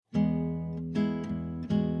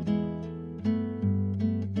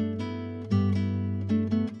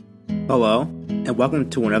Hello, and welcome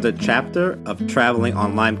to another chapter of Traveling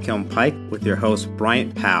on Limekiln Pike with your host,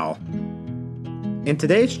 Bryant Powell. In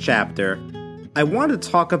today's chapter, I want to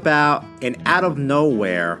talk about an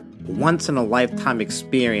out-of-nowhere, once-in-a-lifetime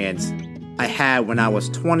experience I had when I was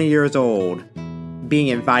 20 years old, being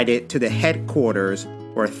invited to the headquarters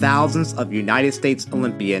where thousands of United States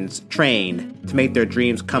Olympians trained to make their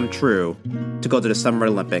dreams come true to go to the Summer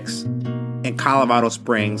Olympics in Colorado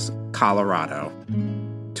Springs, Colorado.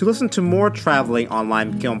 To listen to more Traveling on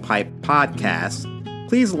Limekiln Pike podcasts,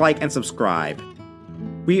 please like and subscribe.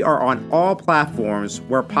 We are on all platforms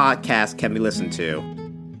where podcasts can be listened to.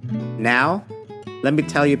 Now, let me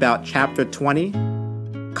tell you about Chapter 20,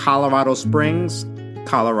 Colorado Springs,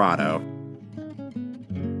 Colorado.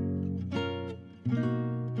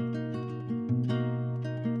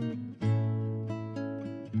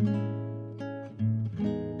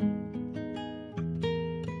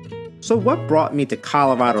 So what brought me to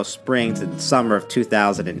Colorado Springs in the summer of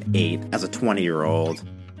 2008 as a 20-year-old?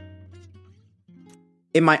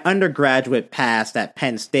 In my undergraduate past at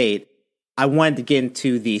Penn State, I wanted to get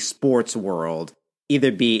into the sports world,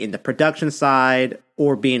 either be in the production side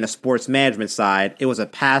or be in the sports management side. It was a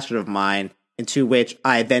passion of mine, into which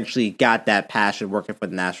I eventually got that passion working for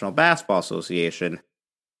the National Basketball Association.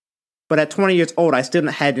 But at 20 years old, I still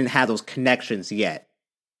didn't have those connections yet.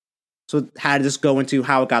 So how did this go into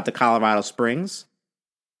how it got to Colorado Springs?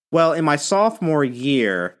 Well, in my sophomore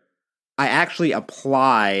year, I actually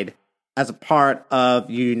applied as a part of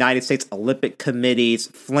the United States Olympic Committee's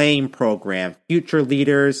FLAME program, Future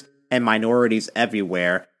Leaders and Minorities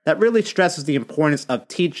Everywhere, that really stresses the importance of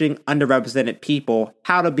teaching underrepresented people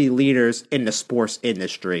how to be leaders in the sports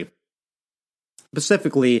industry,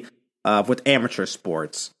 specifically with amateur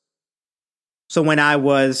sports. So when I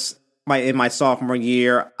was in my sophomore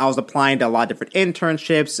year, I was applying to a lot of different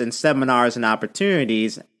internships and seminars and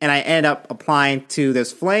opportunities, and I ended up applying to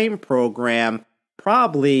this FLAME program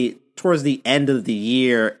probably towards the end of the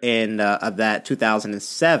year of that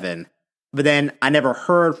 2007. But then I never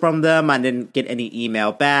heard from them. I didn't get any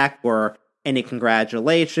email back or any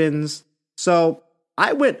congratulations. So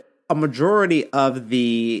I went a majority of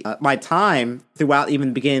my time throughout even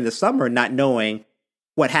the beginning of the summer not knowing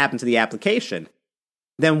what happened to the application.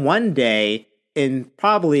 Then one day, in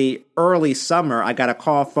probably early summer, I got a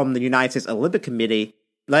call from the United States Olympic Committee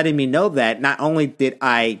letting me know that not only did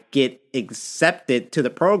I get accepted to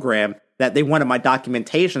the program, that they wanted my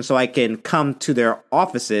documentation so I can come to their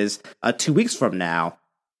offices 2 weeks from now.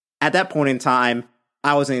 At that point in time,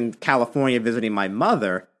 I was in California visiting my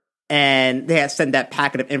mother, and they had sent that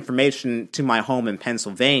packet of information to my home in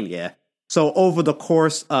Pennsylvania. So over the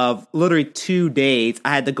course of literally 2 days,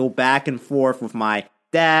 I had to go back and forth with my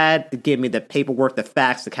dad to give me the paperwork to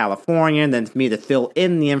fax to California, and then for me to fill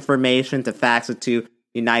in the information to fax it to the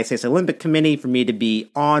United States Olympic Committee for me to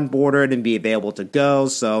be onboarded and be available to go.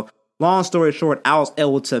 So long story short, I was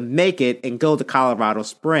able to make it and go to Colorado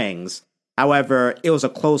Springs. However, it was a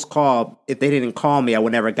close call. If they didn't call me, I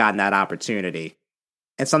would never have gotten that opportunity.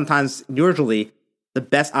 And usually, the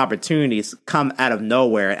best opportunities come out of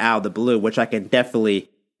nowhere and out of the blue, which I can definitely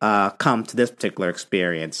come to this particular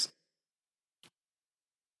experience.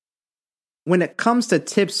 When it comes to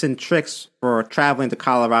tips and tricks for traveling to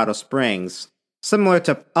Colorado Springs, similar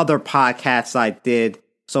to other podcasts I did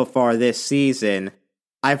so far this season,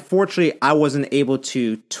 unfortunately, I wasn't able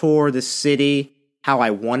to tour the city how I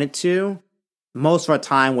wanted to. Most of our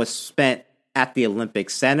time was spent at the Olympic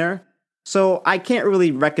Center, so I can't really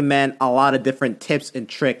recommend a lot of different tips and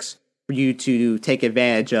tricks for you to take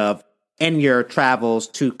advantage of in your travels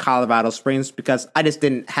to Colorado Springs because I just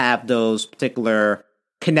didn't have those particular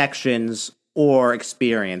connections or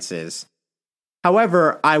experiences.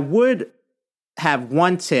 However, I would have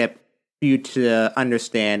one tip for you to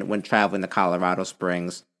understand when traveling to Colorado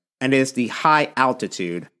Springs, and it is the high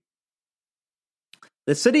altitude.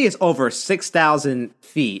 The city is over 6,000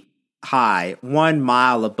 feet high, 1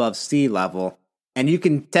 mile above sea level, and you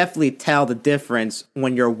can definitely tell the difference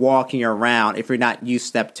when you're walking around if you're not used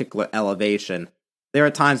to that particular elevation. There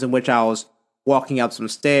are times in which I was walking up some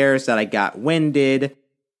stairs that I got winded.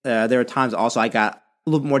 There are times also I got a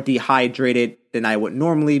little more dehydrated than I would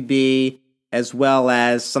normally be, as well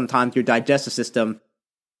as sometimes your digestive system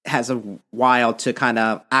has a while to kind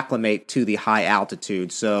of acclimate to the high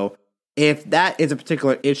altitude. So if that is a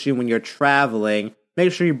particular issue when you're traveling,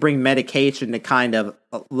 make sure you bring medication to kind of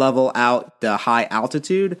level out the high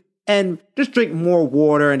altitude and just drink more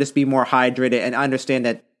water and just be more hydrated and understand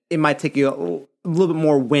that it might take you a little bit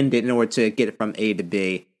more winded in order to get it from A to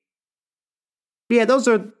B. But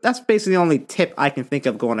yeah, that's basically the only tip I can think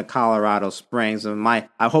of going to Colorado Springs. And I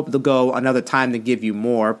hope to go another time to give you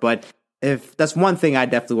more, but if that's one thing I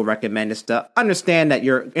definitely would recommend, is to understand that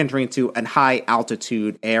you're entering into a high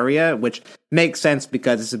altitude area, which makes sense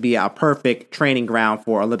because this would be a perfect training ground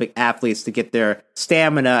for Olympic athletes to get their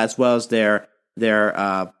stamina as well as their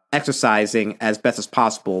exercising as best as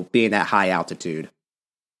possible, being at high altitude.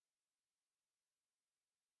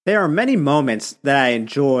 There are many moments that I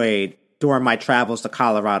enjoyed during my travels to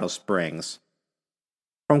Colorado Springs.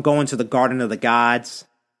 From going to the Garden of the Gods,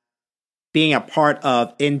 being a part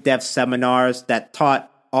of in-depth seminars that taught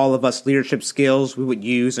all of us leadership skills we would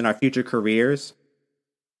use in our future careers,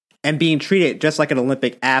 and being treated just like an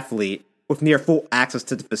Olympic athlete with near full access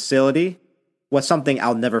to the facility was something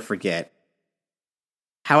I'll never forget.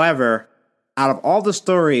 However, out of all the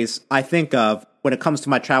stories I think of when it comes to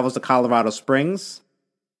my travels to Colorado Springs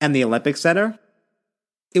and the Olympic Center,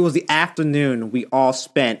 it was the afternoon we all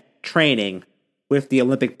spent training with the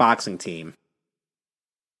Olympic boxing team.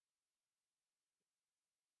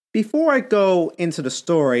 Before I go into the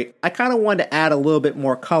story, I kind of wanted to add a little bit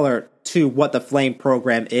more color to what the Flame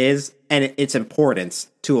program is and its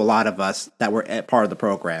importance to a lot of us that were part of the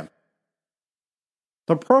program.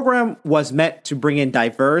 The program was meant to bring in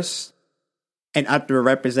diverse and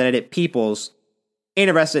underrepresented peoples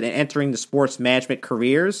interested in entering the sports management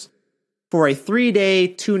careers for a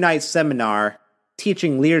 3-day, 2-night seminar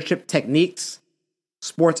teaching leadership techniques,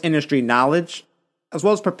 sports industry knowledge, as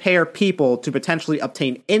well as prepare people to potentially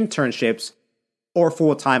obtain internships or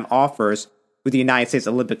full-time offers with the United States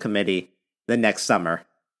Olympic Committee the next summer.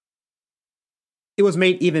 It was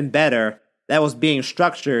made even better that it was being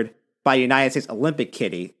structured by the United States Olympic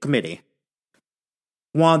Committee,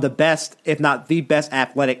 one of the best, if not the best,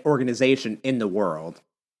 athletic organization in the world.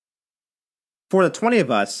 For the 20 of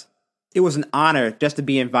us, it was an honor just to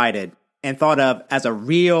be invited and thought of as a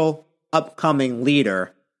real upcoming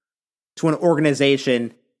leader to an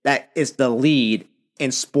organization that is the lead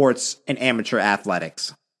in sports and amateur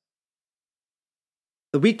athletics.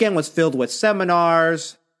 The weekend was filled with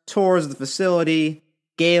seminars, tours of the facility,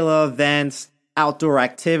 gala events, outdoor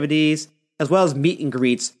activities, as well as meet and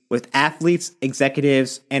greets with athletes,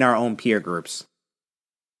 executives, and our own peer groups.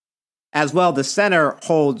 As well, the center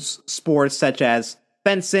holds sports such as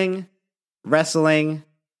fencing, wrestling,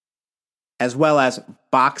 as well as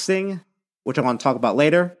boxing, which I'm going to talk about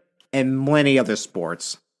later, and many other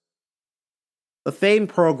sports. The FAME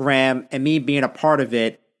program and me being a part of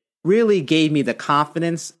it really gave me the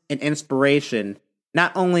confidence and inspiration,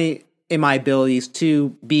 not only in my abilities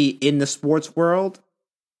to be in the sports world,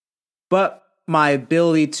 but my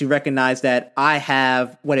ability to recognize that I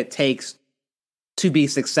have what it takes to be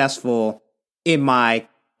successful in my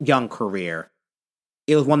young career.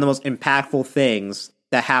 It was one of the most impactful things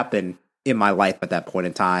that happened in my life at that point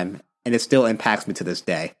in time, and it still impacts me to this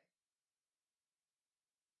day.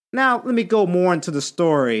 Now, let me go more into the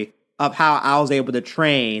story of how I was able to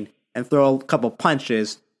train and throw a couple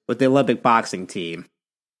punches with the Olympic boxing team.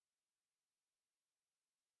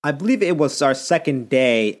 I believe it was our second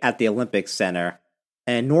day at the Olympic Center,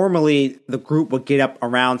 and normally the group would get up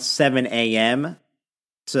around 7 a.m.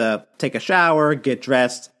 to take a shower, get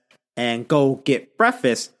dressed, and go get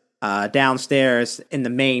breakfast downstairs in the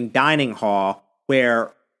main dining hall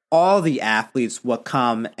where all the athletes would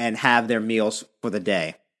come and have their meals for the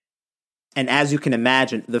day. And as you can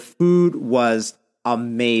imagine, the food was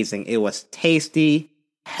amazing. It was tasty,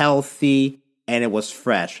 healthy, and it was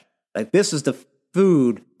fresh. Like, this is the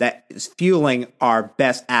food that is fueling our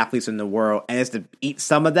best athletes in the world. And to eat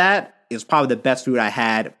some of that is probably the best food I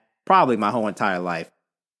had probably my whole entire life.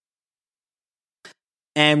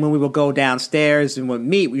 And when we would go downstairs and would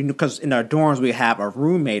meet, because in our dorms we have a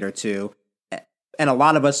roommate or two, and a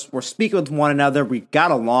lot of us were speaking with one another. We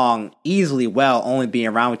got along easily well, only being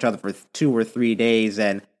around each other for 2 or 3 days.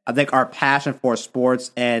 And I think our passion for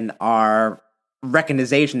sports and our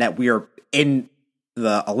recognition that we are in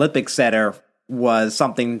the Olympic Center was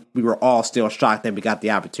something we were all still shocked that we got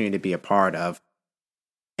the opportunity to be a part of.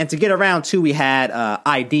 And to get around, too, we had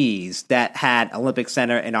IDs that had Olympic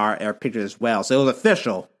Center in our picture as well. So it was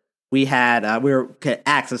official. We had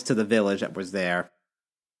access to the village that was there.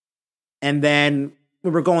 And then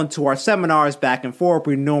we were going to our seminars back and forth.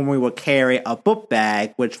 We normally would carry a book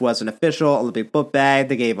bag, which was an official Olympic book bag.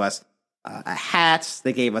 They gave us hats.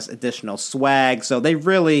 They gave us additional swag. So they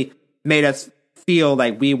really made us feel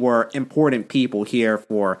like we were important people here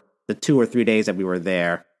for the 2 or 3 days that we were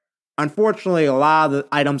there. Unfortunately, a lot of the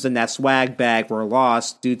items in that swag bag were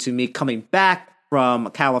lost due to me coming back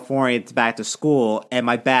from California back to school and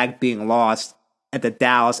my bag being lost at the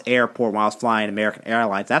Dallas airport while I was flying American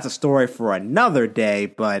Airlines. That's a story for another day,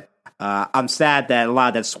 but I'm sad that a lot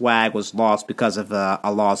of that swag was lost because of a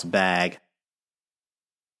lost bag.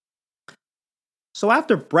 So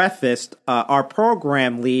after breakfast, our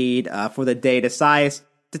program lead for the day decides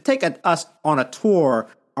to take us on a tour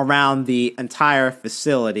around the entire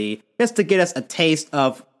facility just to get us a taste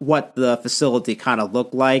of what the facility kind of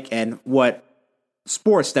looked like and what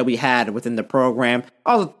sports that we had within the program.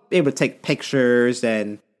 I was able to take pictures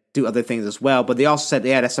and do other things as well, but they also said they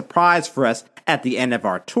had a surprise for us at the end of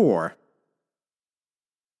our tour.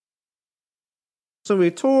 So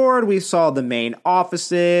we toured, we saw the main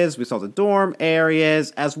offices, we saw the dorm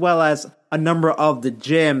areas, as well as a number of the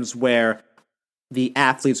gyms where the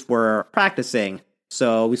athletes were practicing.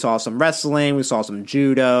 So we saw some wrestling, we saw some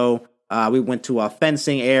judo, we went to a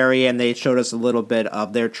fencing area and they showed us a little bit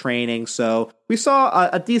of their training. So we saw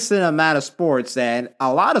a decent amount of sports and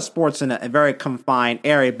a lot of sports in a very confined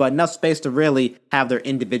area, but enough space to really have their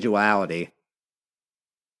individuality.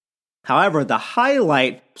 However, the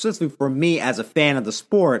highlight, specifically for me as a fan of the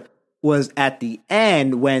sport, was at the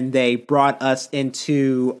end when they brought us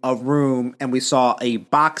into a room and we saw a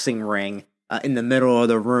boxing ring in the middle of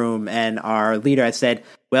the room. And our leader had said,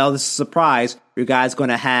 well, this is a surprise. You guys going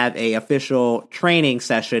to have a official training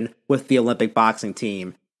session with the Olympic boxing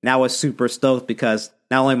team. And I was super stoked because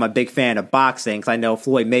not only am I a big fan of boxing, because I know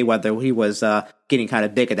Floyd Mayweather, he was getting kind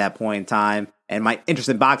of big at that point in time, and my interest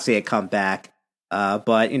in boxing had come back.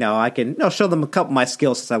 But, I can show them a couple of my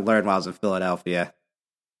skills since I learned while I was in Philadelphia.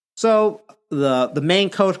 So the main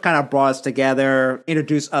coach kind of brought us together,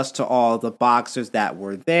 introduced us to all the boxers that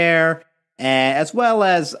were there, and as well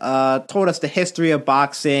as told us the history of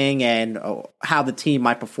boxing and how the team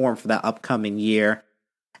might perform for that upcoming year.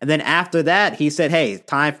 And then after that, he said, hey,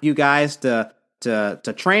 time for you guys to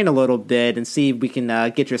train a little bit and see if we can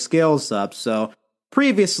get your skills up. So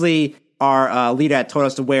previously, our leader had told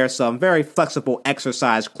us to wear some very flexible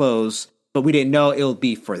exercise clothes, but we didn't know it would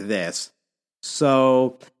be for this.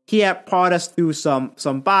 So he had taught us through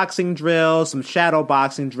some boxing drills, some shadow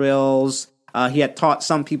boxing drills. He had taught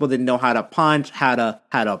some people didn't know how to punch, how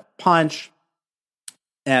to punch,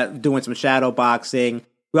 doing some shadow boxing.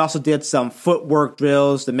 We also did some footwork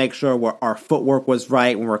drills to make sure our footwork was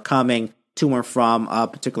right when we're coming to and from a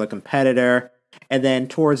particular competitor. And then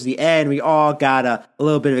towards the end, we all got a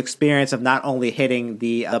little bit of experience of not only hitting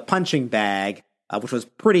the punching bag, which was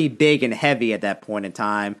pretty big and heavy at that point in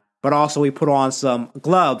time, but also we put on some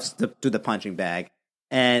gloves to do the punching bag.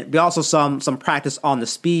 And we also some practice on the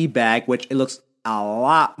speed bag, which it looks a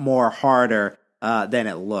lot more harder than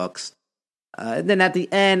it looks. And then at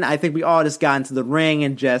the end, I think we all just got into the ring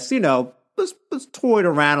and just, was toyed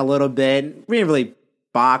around a little bit. We didn't really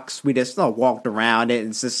box. We just walked around it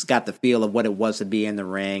and just got the feel of what it was to be in the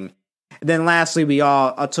ring. And then lastly, we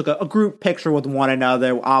all took a group picture with one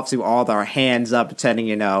another, obviously with all our hands up, pretending,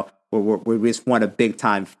 we just won a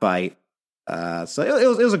big-time fight. So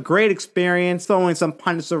it was a great experience, throwing some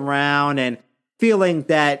punches around and feeling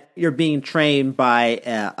that you're being trained by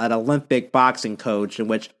an Olympic boxing coach, in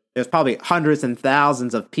which there's probably hundreds and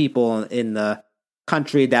thousands of people in the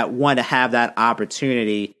country that want to have that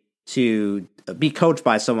opportunity to be coached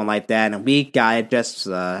by someone like that, and we got it just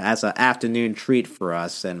as an afternoon treat for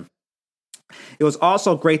us. And it was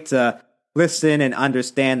also great to listen and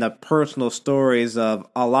understand the personal stories of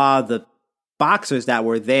a lot of the boxers that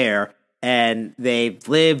were there, and they've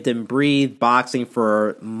lived and breathed boxing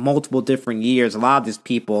for multiple different years. A lot of these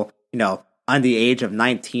people, under the age of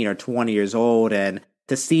 19 or 20 years old, and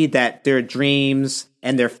to see that their dreams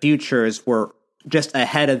and their futures were just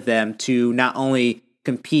ahead of them to not only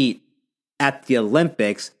compete at the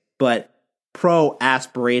Olympics, but pro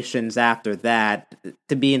aspirations after that,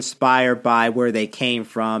 to be inspired by where they came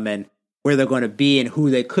from and where they're going to be and who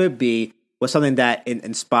they could be, was something that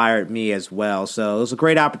inspired me as well. So it was a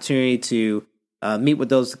great opportunity to meet with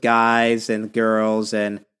those guys and girls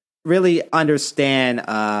and really understand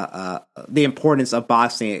the importance of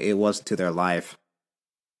boxing it was to their life.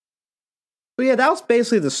 So yeah, that was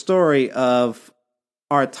basically the story of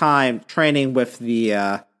our time training with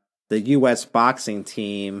the U.S. boxing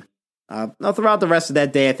team. Throughout the rest of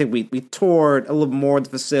that day, I think we toured a little more of the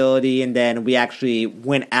facility, and then we actually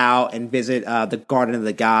went out and visit the Garden of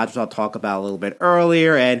the Gods, which I'll talk about a little bit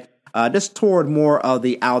earlier, and just toured more of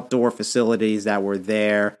the outdoor facilities that were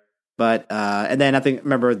there. But and then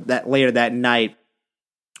remember that later that night,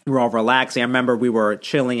 we were all relaxing. I remember we were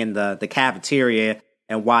chilling in the cafeteria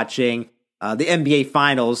and watching the NBA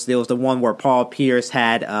Finals. There was the one where Paul Pierce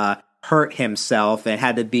had hurt himself and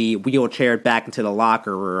had to be wheelchaired back into the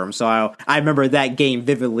locker room. So I remember that game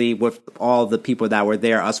vividly with all the people that were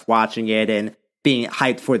there, us watching it and being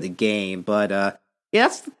hyped for the game. But yeah,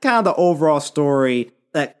 that's kind of the overall story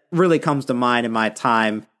that really comes to mind in my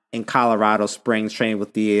time in Colorado Springs training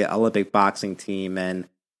with the Olympic boxing team. And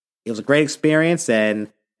it was a great experience,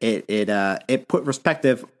 and it put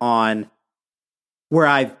perspective on where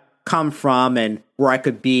I've come from and where I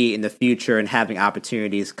could be in the future, and having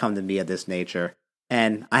opportunities come to me of this nature.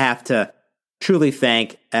 And I have to truly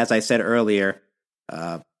thank, as I said earlier,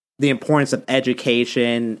 the importance of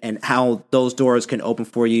education and how those doors can open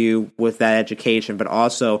for you with that education, but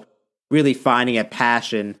also really finding a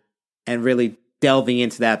passion and really delving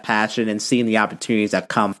into that passion and seeing the opportunities that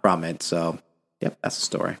come from it. So, yep, that's the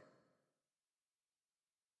story.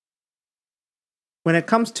 When it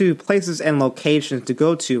comes to places and locations to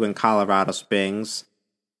go to in Colorado Springs,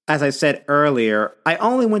 as I said earlier, I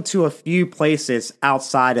only went to a few places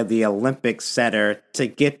outside of the Olympic Center to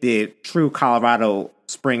get the true Colorado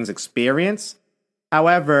Springs experience.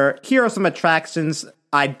 However, here are some attractions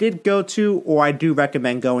I did go to, or I do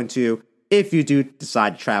recommend going to, if you do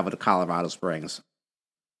decide to travel to Colorado Springs.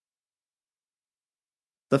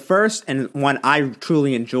 The first, and one I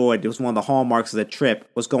truly enjoyed, it was one of the hallmarks of the trip,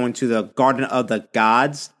 was going to the Garden of the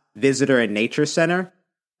Gods Visitor and Nature Center.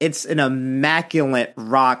 It's an immaculate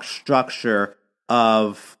rock structure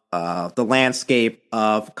of the landscape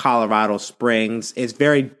of Colorado Springs. It's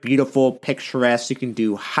very beautiful, picturesque. You can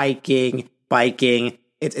do hiking, biking.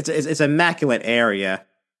 It's an immaculate area.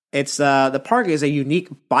 It's the park is a unique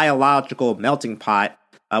biological melting pot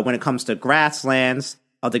when it comes to grasslands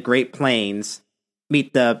of the Great Plains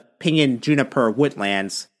meet the pinyon juniper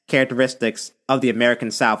woodlands, characteristics of the American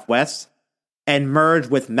Southwest, and merge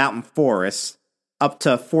with mountain forests up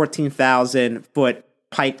to 14,000-foot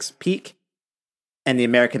Pikes Peak and the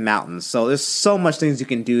American Mountains. So there's so much things you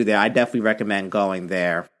can do there. I definitely recommend going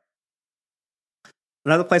there.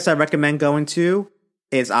 Another place I recommend going to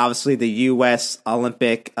is obviously the U.S.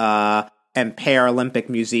 Olympic and Paralympic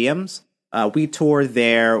museums. We toured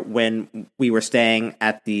there when we were staying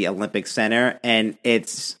at the Olympic Center, and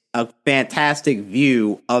it's a fantastic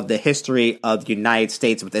view of the history of the United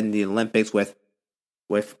States within the Olympics with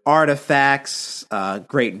artifacts,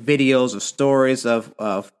 great videos of stories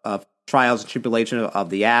of trials and tribulations of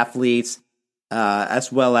the athletes,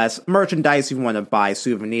 as well as merchandise if you want to buy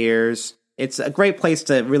souvenirs. It's a great place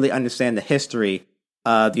to really understand the history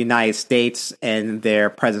of the United States and their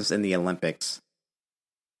presence in the Olympics.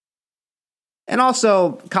 And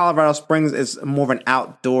also, Colorado Springs is more of an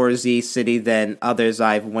outdoorsy city than others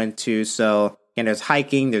I've went to. So, again, there's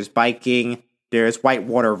hiking, there's biking, there's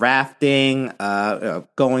whitewater rafting,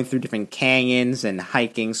 going through different canyons and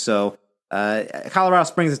hiking. So, Colorado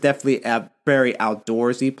Springs is definitely a very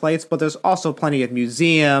outdoorsy place, but there's also plenty of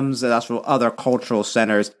museums and also other cultural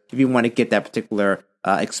centers if you want to get that particular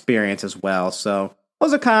experience as well. So,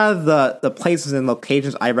 those are kind of the places and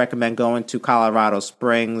locations I recommend going to Colorado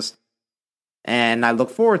Springs. And I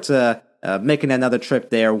look forward to making another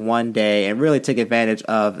trip there one day and really take advantage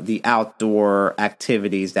of the outdoor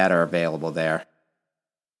activities that are available there.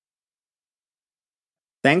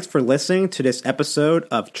 Thanks for listening to this episode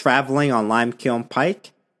of Traveling on Limekiln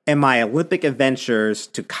Pike and my Olympic adventures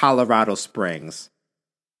to Colorado Springs.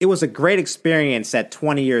 It was a great experience at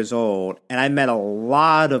 20 years old, and I met a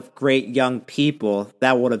lot of great young people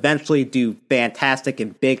that would eventually do fantastic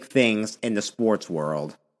and big things in the sports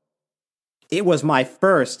world. It was my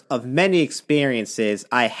first of many experiences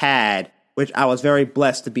I had, which I was very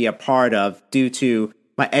blessed to be a part of due to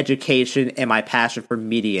my education and my passion for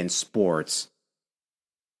media and sports.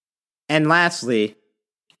 And lastly,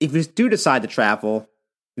 if you do decide to travel,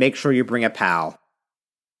 make sure you bring a pal.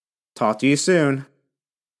 Talk to you soon.